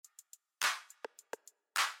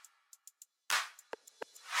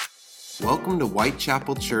Welcome to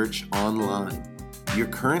Whitechapel Church Online. You're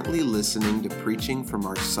currently listening to preaching from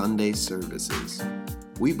our Sunday services.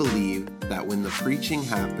 We believe that when the preaching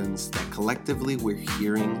happens, that collectively we're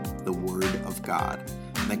hearing the Word of God,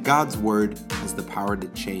 and that God's Word has the power to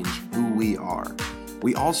change who we are.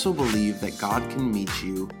 We also believe that God can meet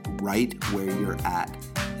you right where you're at,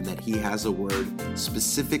 and that He has a word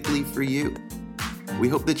specifically for you. We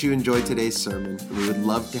hope that you enjoyed today's sermon, and we would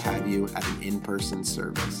love to have you at an in-person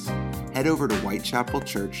service. Head over to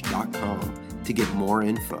whitechapelchurch.com to get more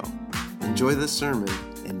info. Enjoy the sermon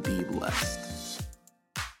and be blessed.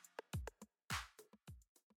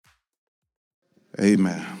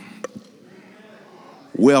 Amen.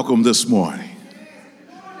 Welcome this morning.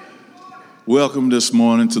 Welcome this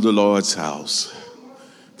morning to the Lord's house.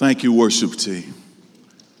 Thank you, worship team.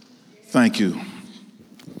 Thank you.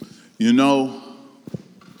 You know,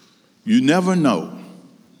 you never know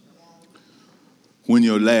when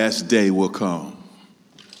your last day will come.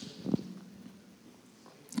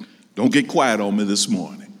 Don't get quiet on me this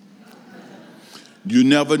morning. You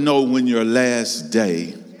never know when your last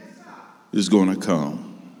day is going to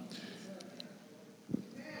come.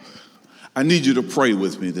 I need you to pray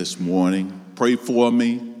with me this morning. Pray for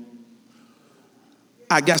me.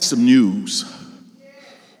 I got some news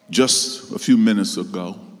just a few minutes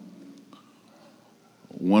ago.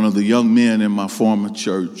 One of the young men in my former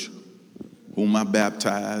church, whom I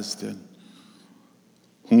baptized and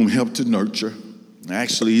whom helped to nurture,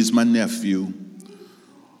 actually he's my nephew,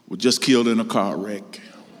 was just killed in a car wreck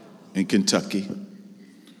in Kentucky.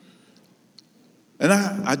 And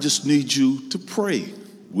I just need you to pray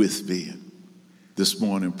with me this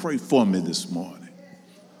morning. Pray for me this morning.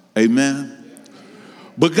 Amen.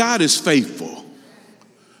 But God is faithful.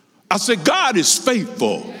 I said, God is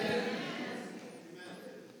faithful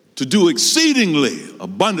to do exceedingly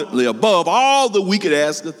abundantly above all that we could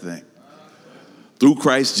ask or think through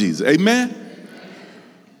Christ Jesus. Amen?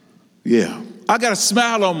 Yeah. I got a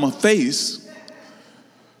smile on my face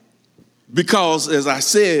because, as I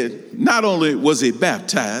said, not only was he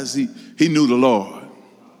baptized, he knew the Lord.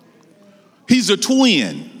 He's a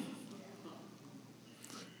twin.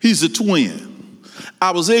 He's a twin.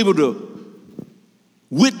 I was able to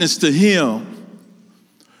witness to him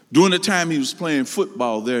during the time he was playing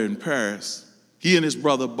football there in Paris. He and his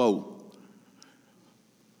brother both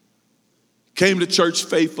came to church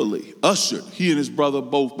faithfully, ushered, he and his brother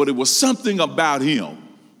both, but it was something about him.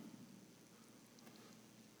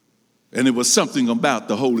 And it was something about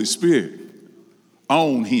the Holy Spirit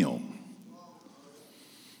on him.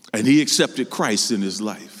 And he accepted Christ in his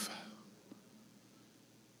life.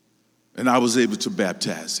 And I was able to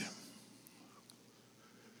baptize him.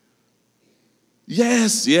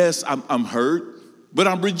 Yes, I'm hurt, but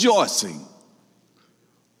I'm rejoicing.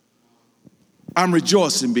 I'm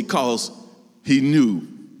rejoicing because he knew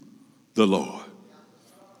the Lord.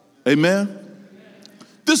 Amen?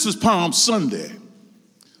 This is Palm Sunday.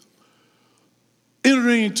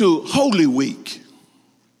 Entering into Holy Week.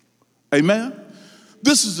 Amen?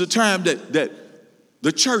 This is the time that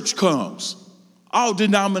the church comes. All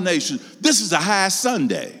denominations. This is a high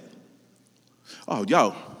Sunday. Oh,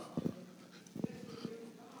 y'all.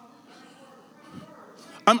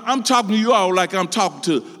 I'm talking to you all like I'm talking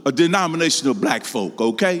to a denomination of black folk,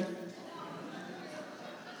 okay?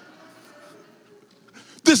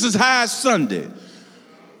 This is High Sunday.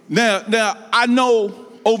 Now I know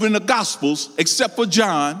over in the Gospels, except for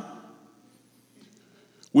John,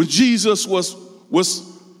 when Jesus was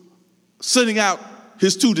sending out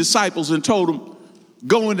his two disciples and told them,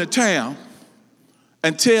 go into town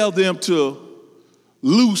and tell them to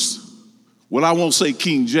loose, well, I won't say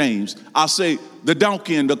King James, I'll say the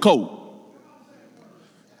donkey and the colt.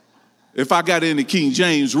 If I got any King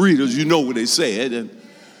James readers, you know what they said. And,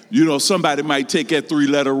 you know, somebody might take that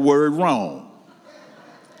three-letter word wrong.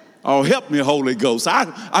 Oh, help me, Holy Ghost.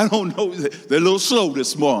 I don't know. They're a little slow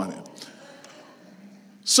this morning.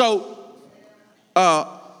 So,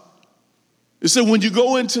 it said when you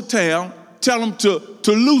go into town, tell them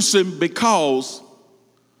to loose him because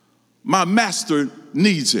my master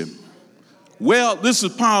needs him. Well, this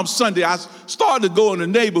is Palm Sunday. I started to go in the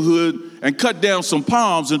neighborhood and cut down some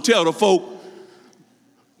palms and tell the folk,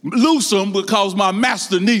 loose them because my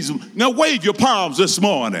master needs them. Now wave your palms this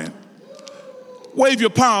morning. Wave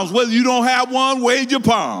your palms. Whether you don't have one, wave your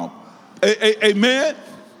palm. Amen?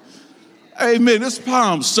 Amen. It's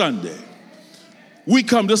Palm Sunday. We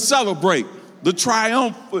come to celebrate the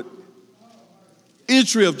triumphant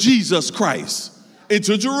entry of Jesus Christ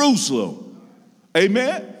into Jerusalem.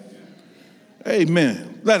 Amen?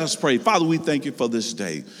 Amen. Let us pray. Father, we thank you for this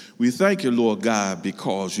day. We thank you, Lord God,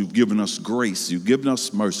 because you've given us grace. You've given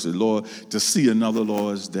us mercy, Lord, to see another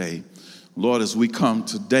Lord's day. Lord, as we come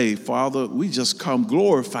today, Father, we just come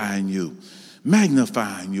glorifying you,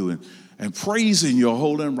 magnifying you, and praising your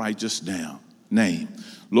holy and righteous name.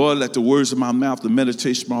 Lord, let the words of my mouth, the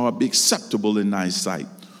meditation of my heart be acceptable in thy sight.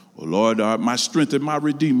 Oh, Lord, my strength and my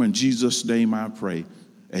redeemer, in Jesus' name I pray.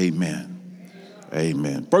 Amen.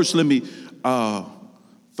 Amen. First, let me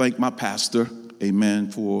thank my pastor, amen,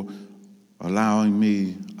 for allowing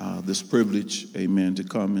me this privilege, amen, to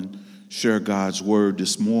come and share God's word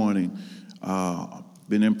this morning.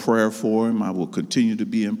 Been in prayer for him. I will continue to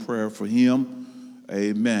be in prayer for him,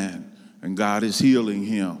 amen. And God is healing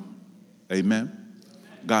him, amen.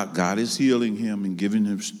 God is healing him and giving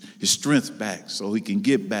him his strength back so he can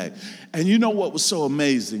get back. And you know what was so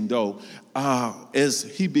amazing, though, as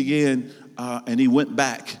he began and he went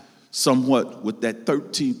back somewhat with that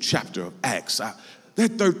 13th chapter of Acts.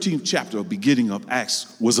 That 13th chapter of beginning of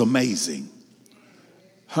Acts was amazing.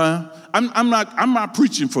 I'm not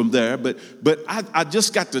preaching from there, but I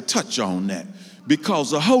just got to touch on that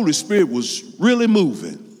because the Holy Spirit was really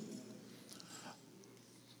moving.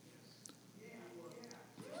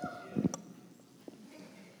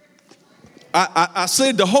 I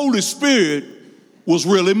said the Holy Spirit was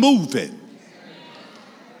really moving.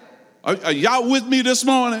 Are y'all with me this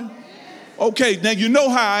morning? Okay, now you know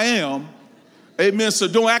how I am. Amen. So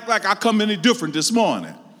don't act like I come any different this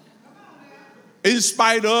morning. In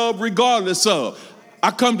spite of, regardless of, I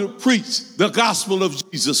come to preach the gospel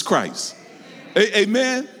of Jesus Christ.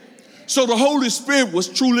 Amen. So the Holy Spirit was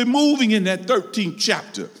truly moving in that 13th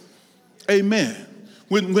chapter. Amen.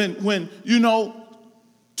 When you know,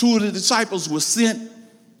 two of the disciples were sent,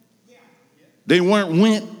 they weren't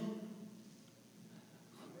went.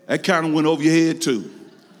 That kind of went over your head too.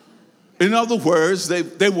 In other words,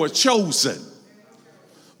 they were chosen.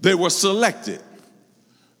 They were selected.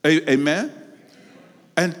 Amen?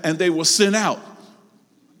 And they were sent out.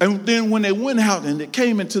 And then when they went out and they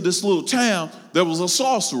came into this little town, there was a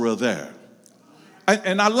sorcerer there.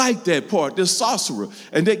 And I like that part, this sorcerer.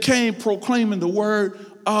 And they came proclaiming the word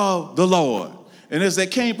of the Lord. And as they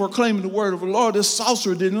came proclaiming the word of the Lord, this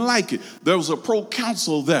sorcerer didn't like it. There was a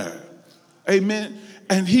proconsul there. Amen?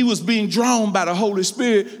 And he was being drawn by the Holy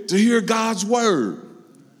Spirit to hear God's word.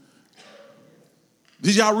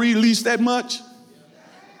 Did y'all read at least that much?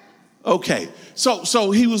 Okay.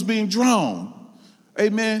 So he was being drawn,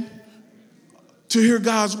 amen, to hear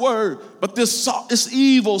God's word. But this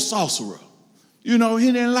evil sorcerer, you know,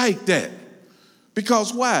 he didn't like that.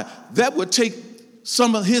 Because why? That would take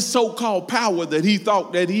some of his so-called power that he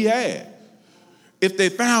thought that he had. If they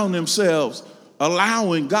found themselves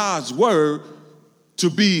allowing God's word to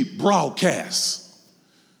be broadcast.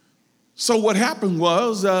 So what happened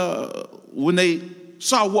was when they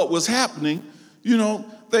saw what was happening, you know,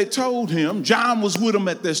 they told him, John was with them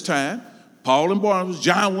at this time, Paul and Barnabas,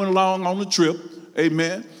 John went along on the trip,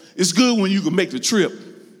 amen. It's good when you can make the trip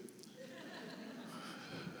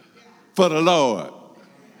for the Lord.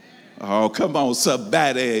 Oh, come on,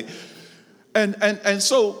 somebody. And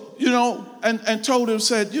so, you know, and told him,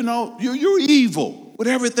 said, you know, you're evil with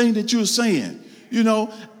everything that you're saying. You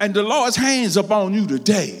know, and the Lord's hands upon you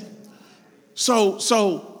today.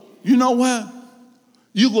 So you know what?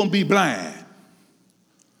 You're going to be blind.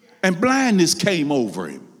 And blindness came over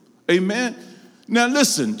him. Amen. Now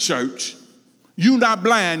listen, church. You're not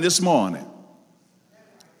blind this morning.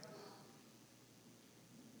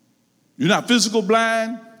 You're not physical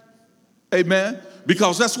blind. Amen.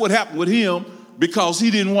 Because that's what happened with him, because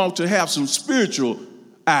he didn't want to have some spiritual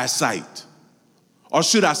eyesight. Or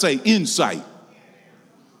should I say insight.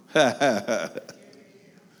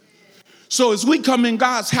 So as we come in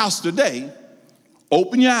God's house today,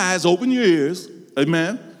 open your eyes, open your ears,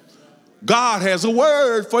 amen. God has a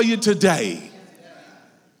word for you today.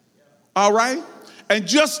 All right? And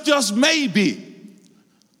just maybe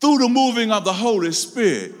through the moving of the Holy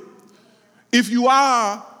Spirit, if you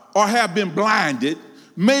are or have been blinded,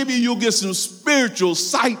 maybe you'll get some spiritual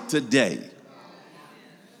sight today.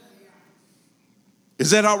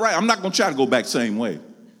 Is that all right? I'm not going to try to go back the same way.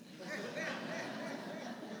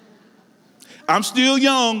 I'm still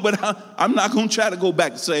young, but I'm not going to try to go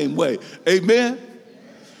back the same way. Amen?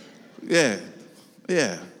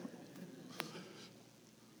 Yeah.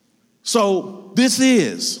 So this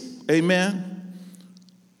is, amen,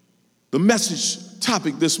 the message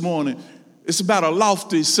topic this morning. It's about a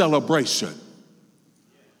lofty celebration.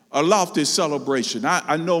 A lofty celebration.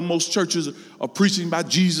 I know most churches are preaching about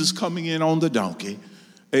Jesus coming in on the donkey.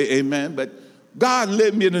 Amen. But God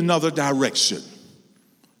led me in another direction.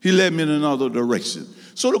 He led me in another direction.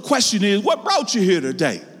 So the question is, what brought you here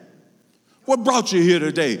today? What brought you here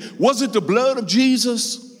today? Was it the blood of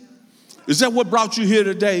Jesus? Is that what brought you here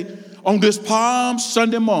today on this Palm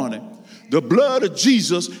Sunday morning? The blood of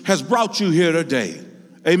Jesus has brought you here today.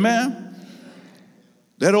 Amen?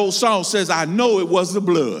 That old song says, I know it was the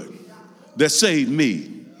blood that saved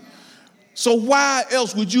me. So why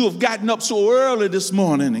else would you have gotten up so early this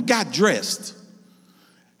morning and got dressed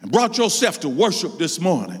and brought yourself to worship this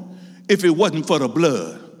morning if it wasn't for the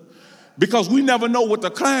blood? Because we never know what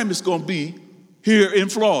the climate's going to be here in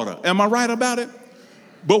Florida. Am I right about it?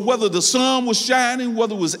 But whether the sun was shining,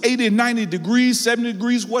 whether it was 80, 90 degrees, 70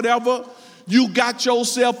 degrees, whatever, you got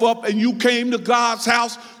yourself up and you came to God's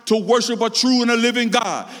house to worship a true and a living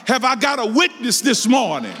God. Have I got a witness this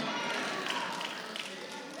morning?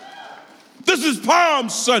 This is Palm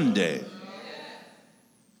Sunday.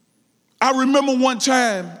 I remember one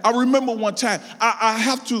time, I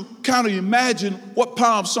have to kind of imagine what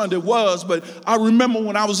Palm Sunday was, but I remember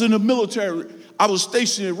when I was in the military, I was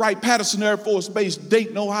stationed at Wright-Patterson Air Force Base,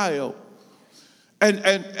 Dayton, Ohio.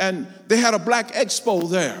 And they had a black expo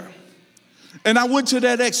there. And I went to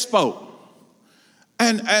that expo.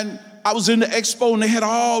 And I was in the expo and they had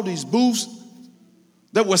all these booths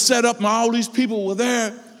that were set up and all these people were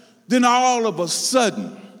there. Then all of a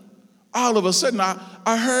sudden,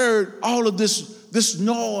 I heard all of this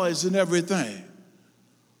noise and everything.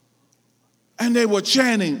 And they were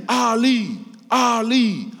chanting, Ali,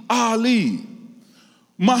 Ali, Ali.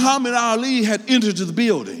 Muhammad Ali had entered the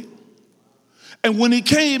building. And when he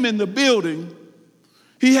came in the building,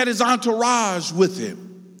 he had his entourage with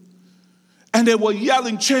him. And they were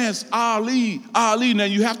yelling chants, Ali, Ali. Now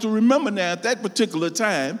you have to remember now, at that particular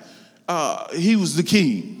time, he was the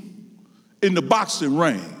king in the boxing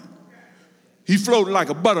ring. He floated like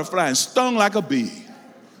a butterfly and stung like a bee.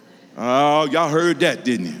 Oh, y'all heard that,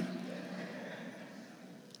 didn't you?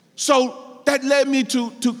 So that led me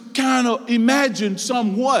to kind of imagine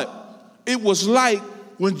somewhat it was like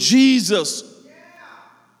when Jesus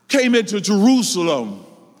came into Jerusalem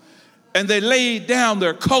and they laid down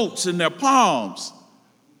their coats and their palms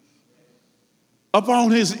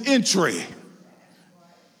upon his entry.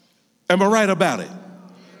 Am I right about it?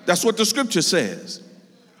 That's what the scripture says.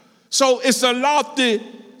 So it's a lofty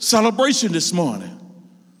celebration this morning,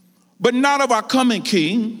 but not of our coming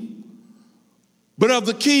king, but of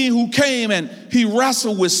the king who came and he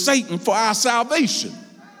wrestled with Satan for our salvation.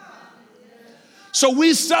 So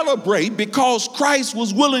we celebrate because Christ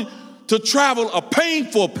was willing to travel a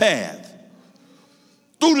painful path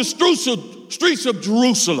through the streets of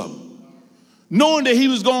Jerusalem, knowing that he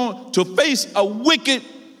was going to face a wicked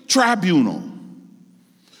tribunal.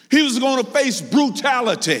 He was going to face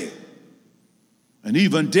brutality and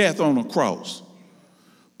even death on a cross.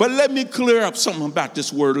 But let me clear up something about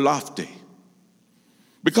this word lofty,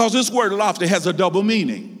 because this word lofty has a double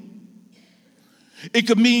meaning. It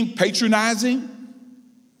could mean patronizing,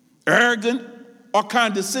 arrogant, or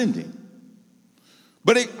condescending.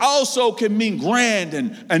 But it also can mean grand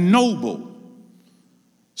and noble,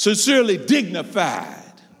 sincerely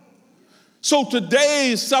dignified. So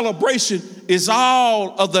today's celebration is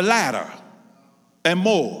all of the latter and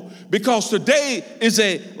more, because today is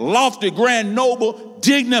a lofty, grand, noble,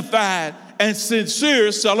 dignified, and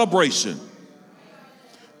sincere celebration.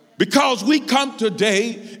 Because we come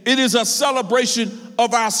today, it is a celebration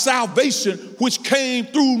of our salvation, which came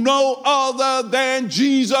through no other than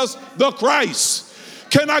Jesus the Christ.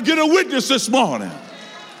 Can I get a witness this morning?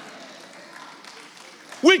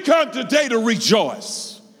 We come today to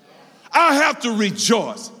rejoice. I have to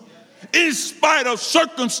rejoice. In spite of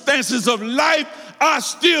circumstances of life, I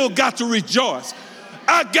still got to rejoice.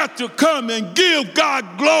 I got to come and give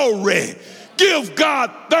God glory, give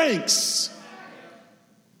God thanks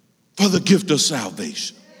for the gift of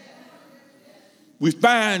salvation. We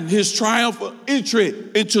find his triumphant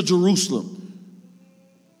entry into Jerusalem.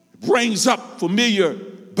 It brings up familiar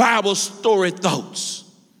Bible story thoughts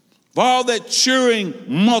of all that cheering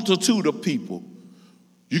multitude of people.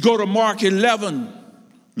 You go to Mark 11,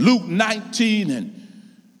 Luke 19, and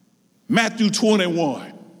Matthew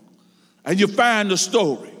 21, and you find the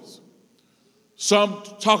stories. Some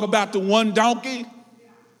talk about the one donkey,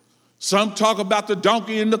 some talk about the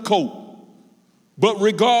donkey in the coat. But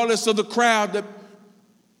regardless of the crowd that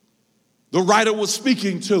the writer was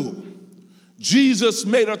speaking to, Jesus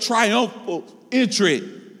made a triumphal entry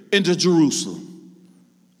into Jerusalem.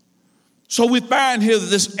 So we find here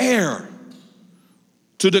this air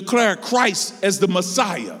to declare Christ as the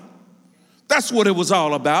Messiah. That's what it was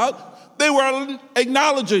all about. They were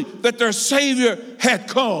acknowledging that their Savior had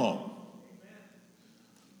come.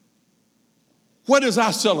 What is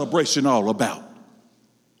our celebration all about?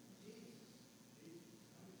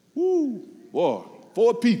 Woo, boy,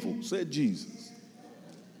 4 people said Jesus.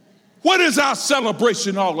 What is our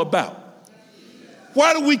celebration all about?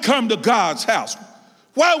 Why do we come to God's house?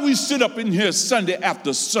 Why do we sit up in here Sunday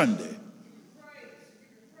after Sunday?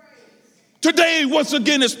 Today, once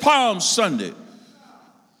again, is Palm Sunday.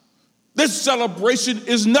 This celebration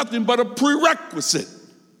is nothing but a prerequisite,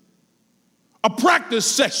 a practice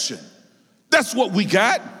session. That's what we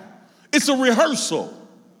got. It's a rehearsal.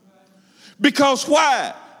 Because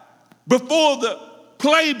why? Before the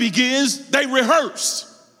play begins, they rehearse.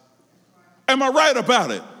 Am I right about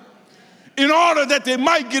it? In order that they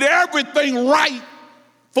might get everything right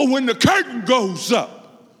for when the curtain goes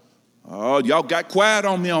up. Oh, y'all got quiet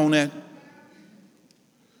on me on that.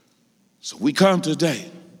 So we come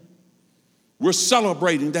today. We're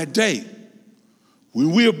celebrating that day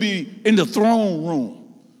when we'll be in the throne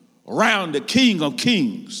room around the King of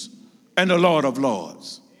Kings and the Lord of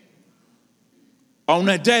Lords. On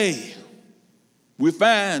that day, we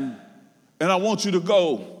find, and I want you to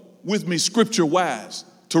go with me scripture-wise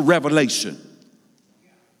to Revelation.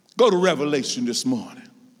 Go to Revelation this morning,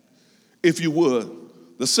 if you would.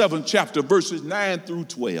 The 7th chapter, verses 9 through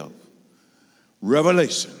 12.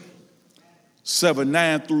 Revelation 7,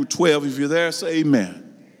 9 through 12. If you're there, say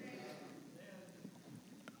amen.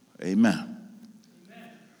 Amen.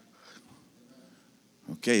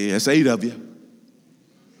 Okay, that's 8 of you.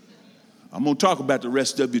 I'm going to talk about the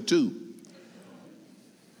rest of you too.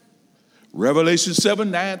 Revelation 7,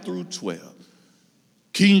 9 through 12.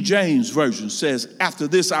 King James Version says, after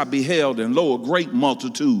this I beheld, and lo, a great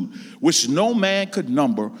multitude, which no man could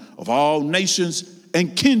number, of all nations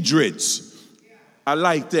and kindreds. I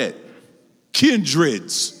like that.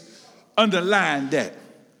 Kindreds. Underline that.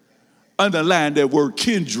 Underline that word,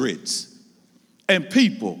 kindreds. And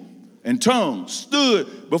people and tongues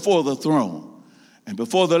stood before the throne, and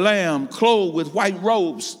before the Lamb, clothed with white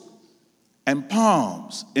robes and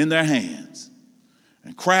palms in their hands,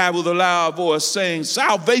 and cried with a loud voice, saying,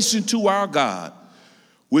 salvation to our God,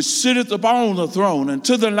 which sitteth upon the throne, and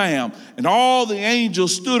to the Lamb. And all the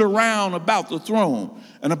angels stood around about the throne,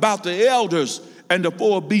 and about the elders and the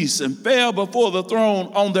 4 beasts, and fell before the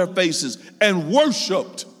throne on their faces, and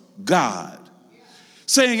worshiped God,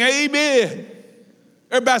 saying, amen.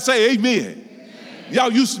 Everybody say amen. Amen.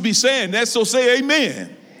 Y'all used to be saying that, so say amen.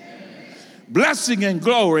 Amen. Blessing and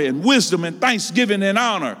glory and wisdom and thanksgiving and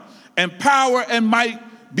honor and power and might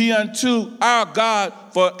be unto our God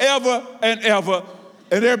forever and ever.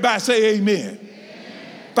 And everybody say amen. Amen.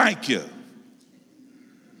 Thank you.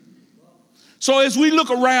 So as we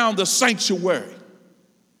look around the sanctuary,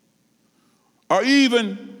 or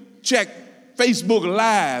even check Facebook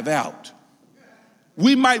Live out,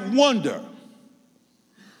 we might wonder,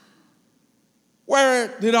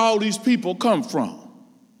 where did all these people come from?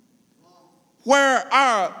 Where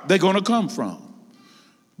are they going to come from?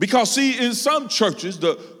 Because, see, in some churches,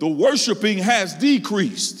 the worshiping has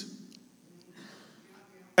decreased.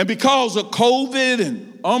 And because of COVID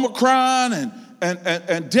and Omicron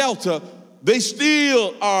and Delta, they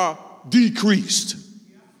still are decreased.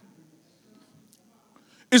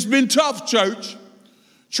 It's been tough, church,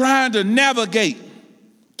 trying to navigate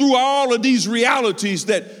through all of these realities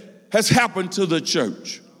that has happened to the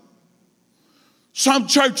church. Some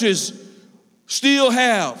churches still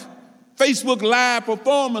have Facebook Live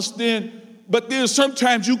performance but then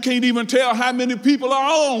sometimes you can't even tell how many people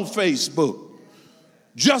are on Facebook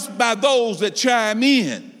just by those that chime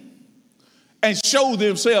in and show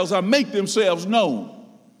themselves or make themselves known.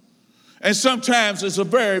 And sometimes it's a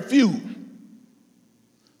very few.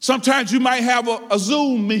 Sometimes you might have a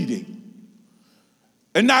Zoom meeting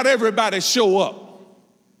and not everybody show up.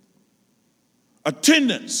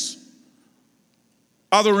 Attendance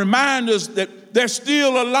are the reminders that there's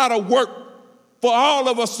still a lot of work for all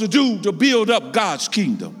of us to do to build up God's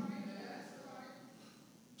kingdom.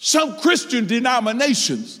 Some Christian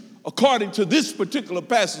denominations, according to this particular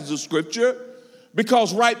passage of scripture,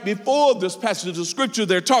 because right before this passage of scripture,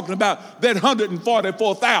 they're talking about that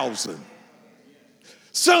 144,000.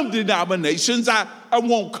 Some denominations, I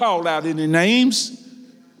won't call out any names,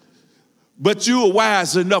 but you are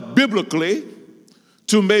wise enough biblically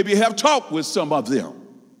to maybe have talked with some of them.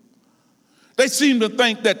 They seem to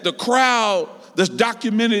think that the crowd that's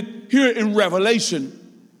documented here in Revelation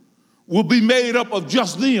will be made up of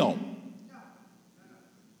just them.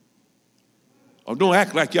 Oh, don't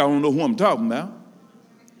act like y'all don't know who I'm talking about.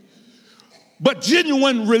 But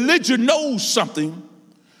genuine religion knows something.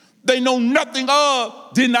 They know nothing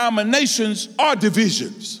of denominations or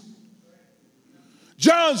divisions.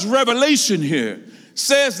 John's revelation here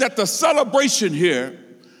says that the celebration here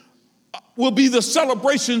will be the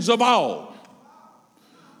celebrations of all.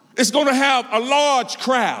 It's going to have a large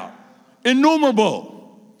crowd,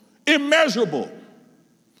 innumerable, immeasurable,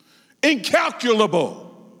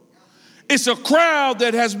 incalculable. It's a crowd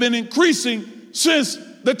that has been increasing since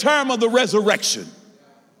the time of the resurrection.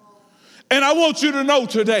 And I want you to know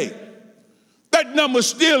today, that number's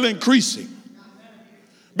still increasing.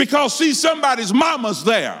 Because see, somebody's mama's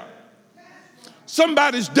there.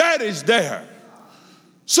 Somebody's daddy's there.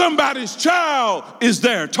 Somebody's child is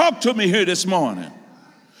there. Talk to me here this morning.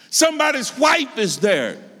 Somebody's wife is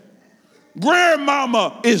there.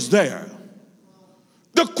 Grandmama is there.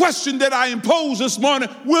 The question that I impose this morning,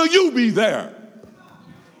 will you be there?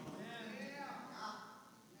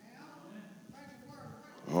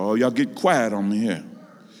 Oh, y'all get quiet on me here.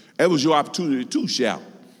 That was your opportunity to shout.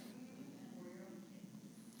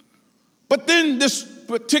 But then this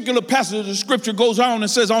particular passage of the scripture goes on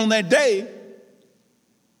and says, on that day,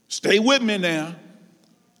 stay with me now,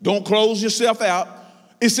 don't close yourself out.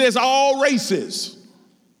 It says all races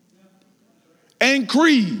and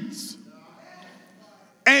creeds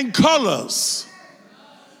and colors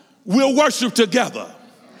will worship together.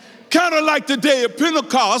 Kind of like the day of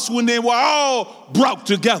Pentecost when they were all brought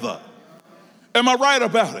together. Am I right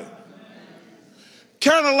about it?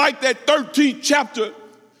 Kind of like that 13th chapter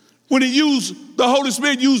when the Holy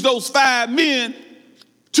Spirit used those 5 men,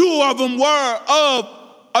 2 of them were of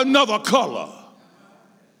another color.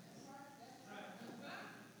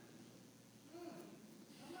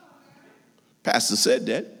 Pastor said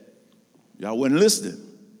that. Y'all wasn't listening.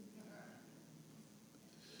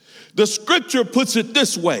 The scripture puts it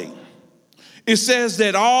this way. It says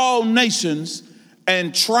that all nations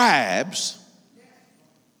and tribes,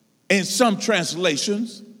 in some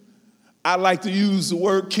translations, I like to use the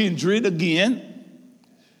word kindred again,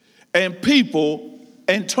 and people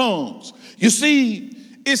and tongues. You see,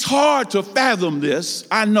 it's hard to fathom this,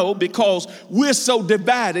 I know, because we're so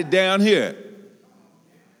divided down here.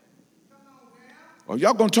 Oh,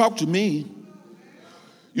 y'all gonna talk to me.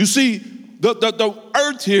 You see, the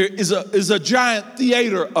earth here is a giant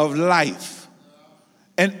theater of life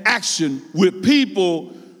and action with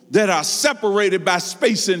people that are separated by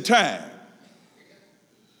space and time.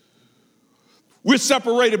 We're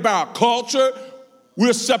separated by our culture.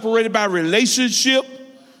 We're separated by relationship.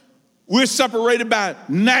 We're separated by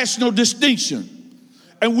national distinction.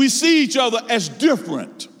 And we see each other as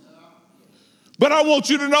different. But I want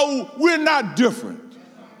you to know we're not different.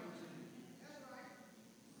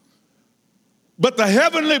 But the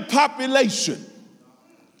heavenly population,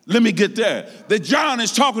 let me get there, that John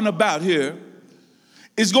is talking about here,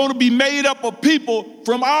 is going to be made up of people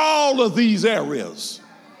from all of these areas.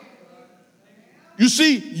 You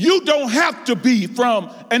see, you don't have to be from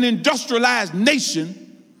an industrialized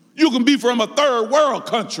nation. You can be from a third world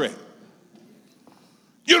country.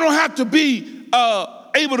 You don't have to be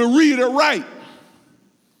able to read or write.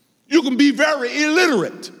 You can be very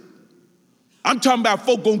illiterate. I'm talking about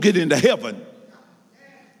folk gonna get into heaven.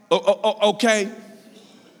 Okay?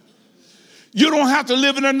 You don't have to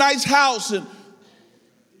live in a nice house and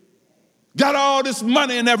got all this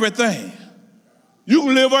money and everything. You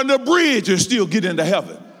can live under a bridge and still get into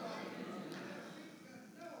heaven.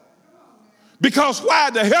 Because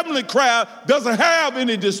why? The heavenly crowd doesn't have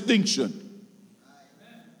any distinction.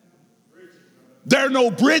 There are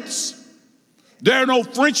no Brits. There are no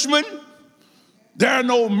Frenchmen. There are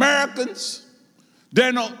no Americans.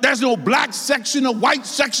 There's no black section or white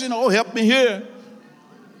section. Oh, help me here.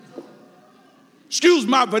 Excuse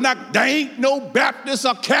my vernacular. There ain't no Baptist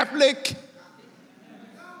or Catholic.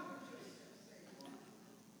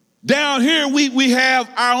 Down here, we have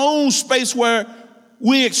our own space where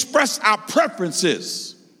we express our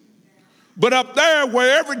preferences. But up there,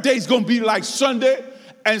 where every day's going to be like Sunday,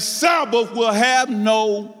 and Sabbath will have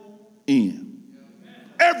no end.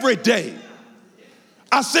 Every day.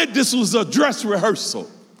 I said this was a dress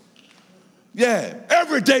rehearsal. Yeah,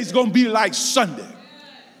 every day's going to be like Sunday,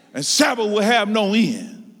 and Sabbath will have no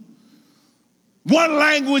end. One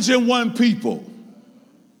language and one people.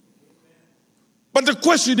 But the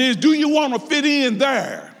question is, do you want to fit in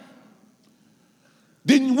there?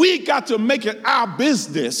 Then we got to make it our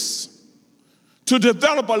business to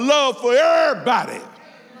develop a love for everybody,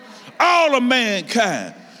 all of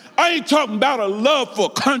mankind. I ain't talking about a love for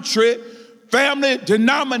country, family,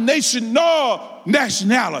 denomination, nor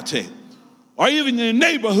nationality, or even the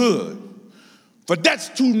neighborhood. For that's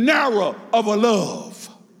too narrow of a love.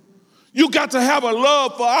 You got to have a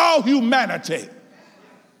love for all humanity.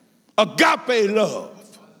 Agape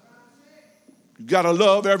love. You got to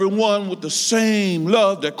love everyone with the same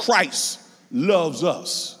love that Christ loves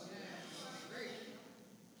us.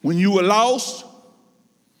 When you were lost,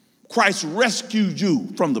 Christ rescued you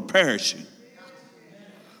from the perishing.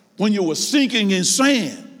 When you were sinking in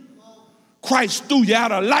sand, Christ threw you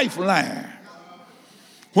out a lifeline.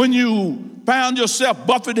 When you found yourself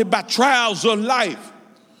buffeted by trials of life,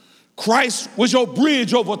 Christ was your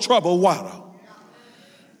bridge over troubled water.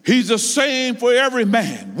 He's the same for every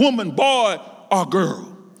man, woman, boy, or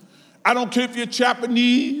girl. I don't care if you're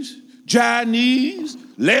Japanese, Chinese,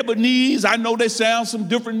 Lebanese. I know they sound some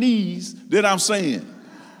different knees that I'm saying.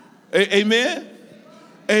 Amen?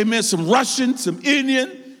 Amen. Some Russian, some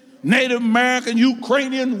Indian, Native American,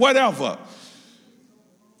 Ukrainian, whatever.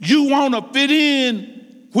 You want to fit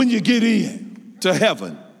in when you get in to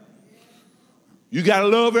heaven. You got to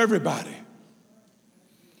love everybody.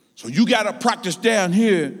 So you got to practice down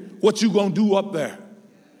here what you going to do up there.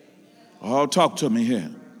 Oh, talk to me here.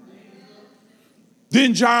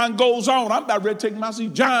 Then John goes on. I'm about ready to take my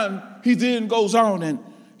seat. John, he then goes on and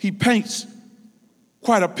he paints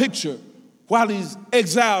quite a picture while he's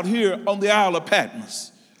exiled here on the Isle of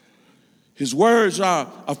Patmos. His words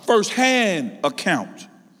are a first-hand account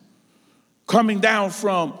coming down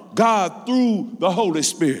from God through the Holy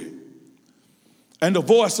Spirit and the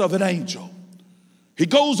voice of an angel. He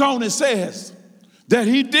goes on and says that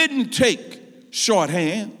he didn't take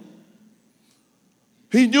shorthand.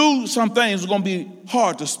 He knew some things were going to be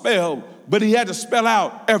hard to spell, but he had to spell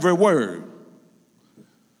out every word.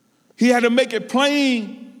 He had to make it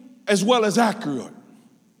plain as well as accurate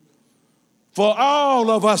for all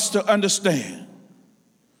of us to understand.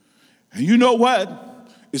 And you know what?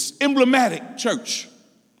 It's emblematic, church.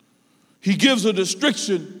 He gives a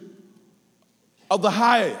description of the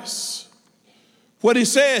highest. What he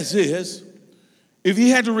says is, if he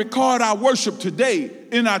had to record our worship today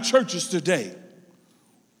in our churches today,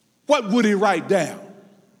 what would he write down?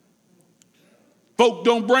 Folk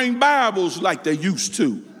don't bring Bibles like they used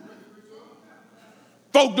to.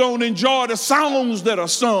 Folk don't enjoy the songs that are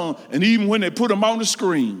sung, and even when they put them on the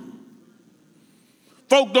screen.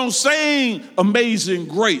 Folk don't sing Amazing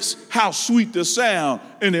Grace, how sweet the sound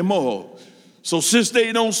anymore. So since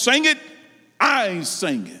they don't sing it, I ain't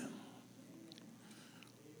singing.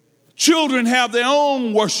 Children have their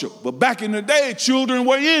own worship, but back in the day, children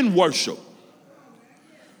were in worship.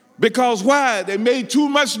 Because why? They made too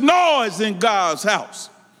much noise in God's house.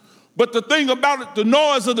 But the thing about it, the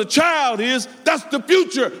noise of the child is, that's the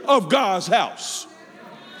future of God's house.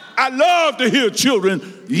 I love to hear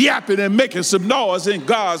children yapping and making some noise in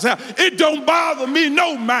God's house. It don't bother me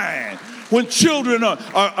no mind when children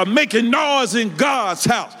are making noise in God's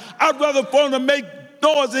house. I'd rather for them to make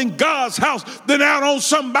noise in God's house than out on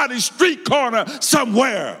somebody's street corner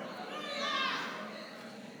somewhere.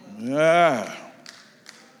 Yeah.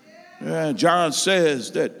 John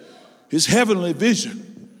says that his heavenly vision,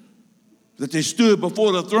 that they stood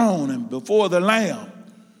before the throne and before the Lamb.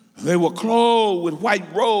 They were clothed with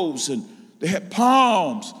white robes and they had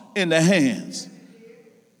palms in their hands.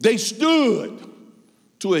 They stood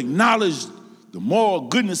to acknowledge the moral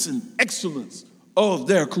goodness and excellence of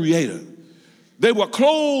their Creator. They were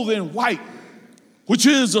clothed in white, which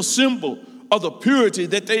is a symbol of the purity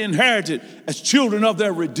that they inherited as children of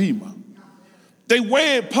their Redeemer. They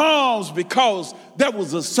waved palms because that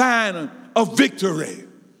was a sign of victory.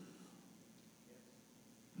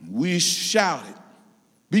 We shouted,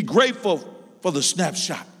 be grateful for the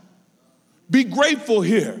snapshot. Be grateful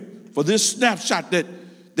here for this snapshot that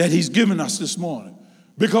he's given us this morning.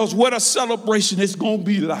 Because what a celebration it's going to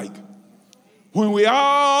be like when we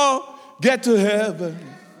all get to heaven.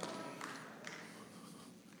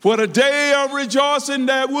 What a day of rejoicing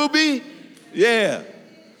that will be. Yeah.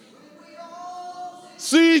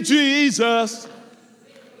 See Jesus.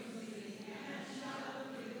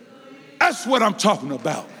 That's what I'm talking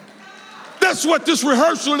about. That's what this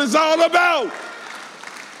rehearsal is all about.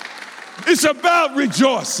 It's about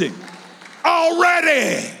rejoicing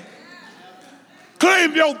already.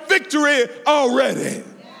 Claim your victory already.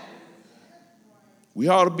 We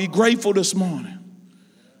ought to be grateful this morning.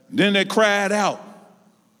 Then they cried out,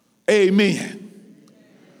 amen.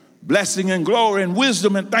 Blessing and glory and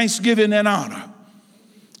wisdom and thanksgiving and honor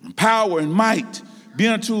and power and might be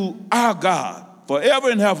unto our God forever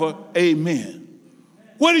and ever, amen.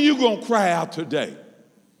 What are you going to cry out today?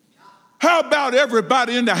 How about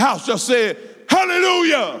everybody in the house just say,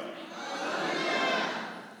 hallelujah? Hallelujah.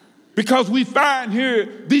 Because we find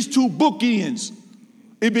here these two bookends.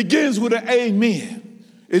 It begins with an amen.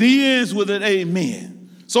 It ends with an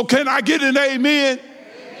amen. So can I get an amen?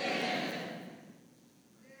 Amen.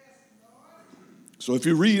 So if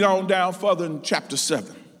you read on down further in chapter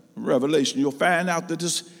 7, Revelation, you'll find out that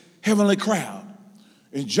this heavenly crowd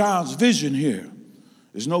in John's vision here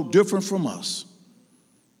is no different from us.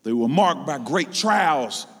 They were marked by great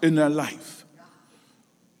trials in their life.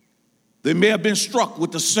 They may have been struck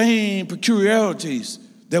with the same peculiarities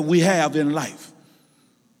that we have in life.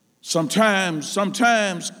 Sometimes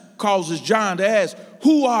causes John to ask,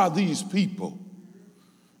 who are these people?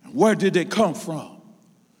 And where did they come from?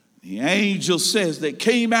 The angel says they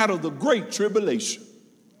came out of the great tribulation.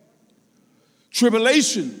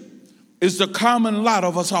 Tribulation is the common lot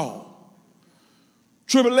of us all.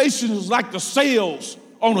 Tribulation is like the sails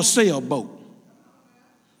on a sailboat.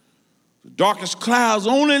 The darkest clouds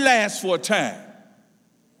only last for a time,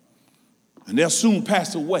 and they'll soon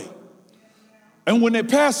pass away. And when they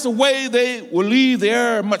pass away, they will leave the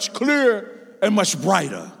air much clearer and much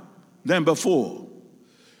brighter than before.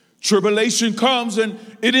 Tribulation comes and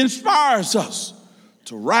it inspires us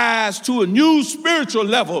to rise to a new spiritual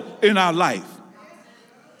level in our life.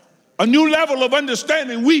 A new level of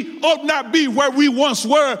understanding. We ought not be where we once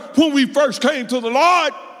were when we first came to the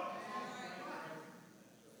Lord.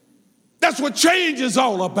 That's what change is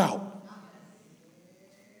all about.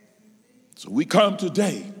 So we come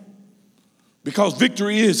today because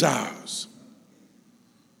victory is ours.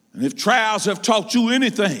 And if trials have taught you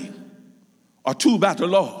anything or two about the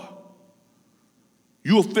Lord,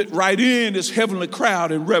 you'll fit right in this heavenly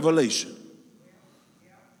crowd in Revelation.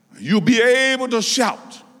 You'll be able to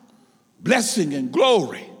shout blessing and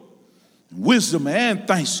glory, and wisdom and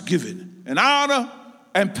thanksgiving, and honor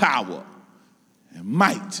and power, and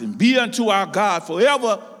might, and be unto our God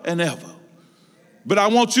forever and ever. But I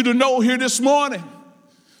want you to know here this morning,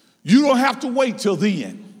 you don't have to wait till the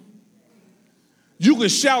end. You can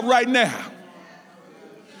shout right now.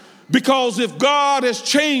 Because if God has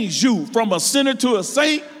changed you from a sinner to a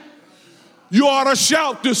saint, you ought to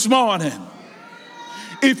shout this morning.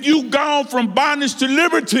 If you've gone from bondage to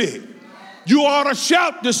liberty, you ought to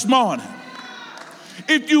shout this morning.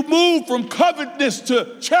 If you move from covetousness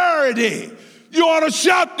to charity, you ought to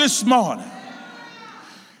shout this morning.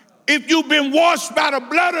 If you've been washed by the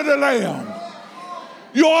blood of the Lamb,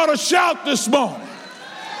 you ought to shout this morning.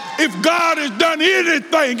 If God has done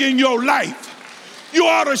anything in your life, you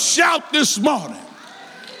ought to shout this morning.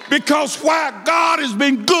 Because why God has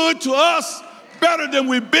been good to us better than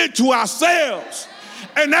we've been to ourselves.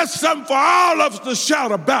 And that's something for all of us to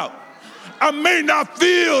shout about. I may not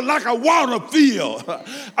feel like I want to feel.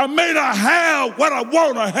 I may not have what I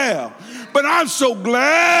want to have. But I'm so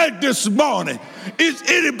glad this morning. Is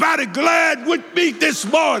anybody glad with me this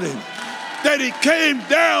morning that he came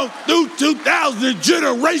down through 2,000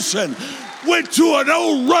 generations, went to an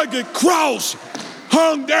old rugged cross,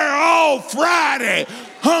 hung there all Friday,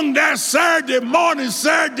 hung there Saturday morning,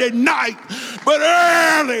 Saturday night, but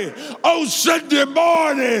early on Sunday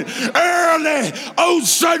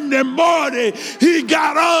morning, he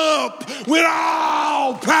got up with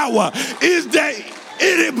all power. Is there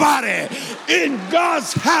anybody in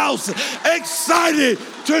God's house excited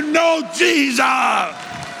to know Jesus?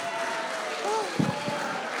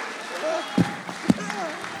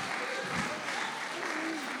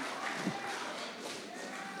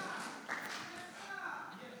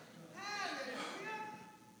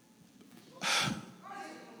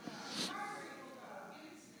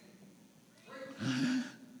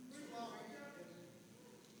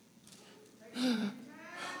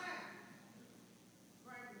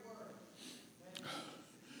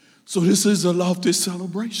 So this is a lofty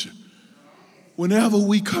celebration. Whenever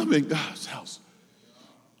we come in God's house,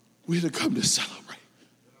 we're to come to celebrate.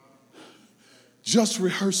 Just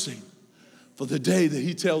rehearsing for the day that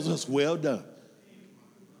he tells us, well done.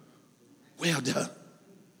 Well done.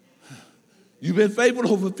 You've been faithful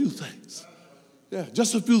over a few things. Yeah,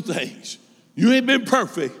 just a few things. You ain't been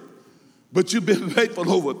perfect, but you've been faithful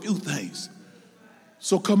over a few things.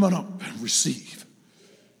 So come on up and receive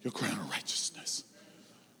your crown of righteousness.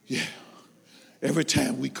 Yeah, every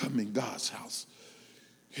time we come in God's house,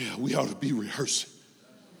 yeah, we ought to be rehearsing.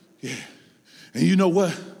 Yeah, and you know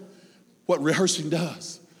what rehearsing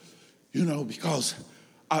does? You know, because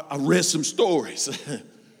I read some stories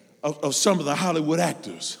of some of the Hollywood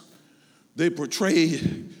actors. They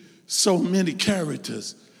portrayed so many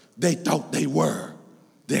characters, they thought they were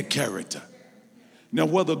their character. Now,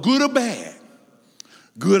 whether good or bad,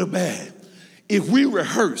 if we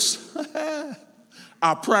rehearse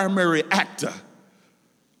our primary actor,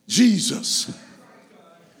 Jesus.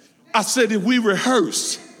 I said if we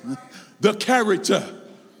rehearse the character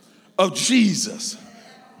of Jesus,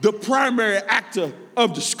 the primary actor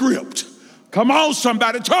of the script. Come on,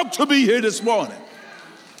 somebody, talk to me here this morning.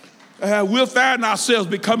 We'll find ourselves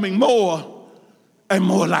becoming more and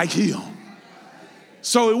more like him.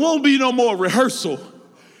 So it won't be no more rehearsal.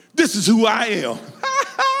 This is who I am.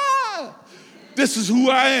 This is who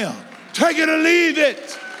I am. Take it or leave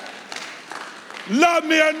it. Love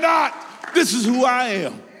me or not, this is who I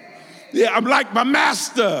am. Yeah, I'm like my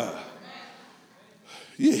master.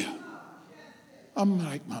 Yeah, I'm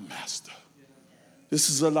like my master. This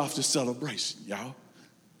is a lofty celebration, y'all.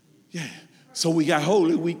 Yeah, so we got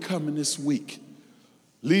Holy Week coming this week,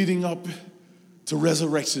 leading up to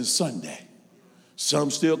Resurrection Sunday. Some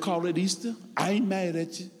still call it Easter. I ain't mad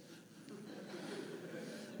at you.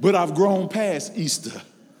 But I've grown past Easter.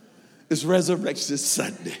 It's Resurrection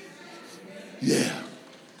Sunday. Yeah.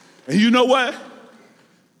 And you know what?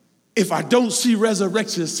 If I don't see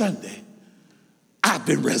Resurrection Sunday, I've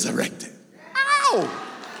been resurrected. Ow!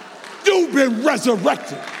 You've been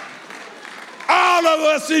resurrected. All of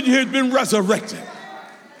us in here have been resurrected.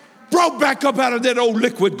 Brought back up out of that old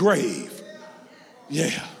liquid grave.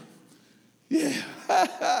 Yeah. Yeah.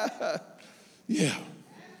 Yeah.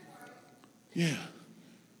 Yeah.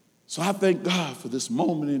 So I thank God for this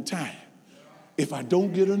moment in time. If I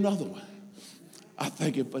don't get another one, I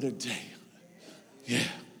thank Him for the day. Yeah.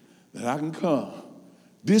 That I can come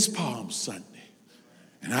this Palm Sunday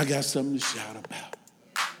and I got something to shout about.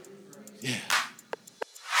 Yeah.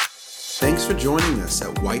 Thanks for joining us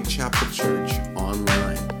at Whitechapel Church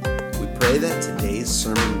Online. We pray that today's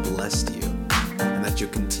sermon blessed you and that you'll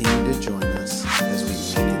continue to join us as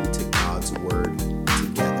we lean into God's Word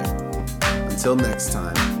together. Until next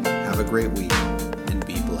time, have a great week.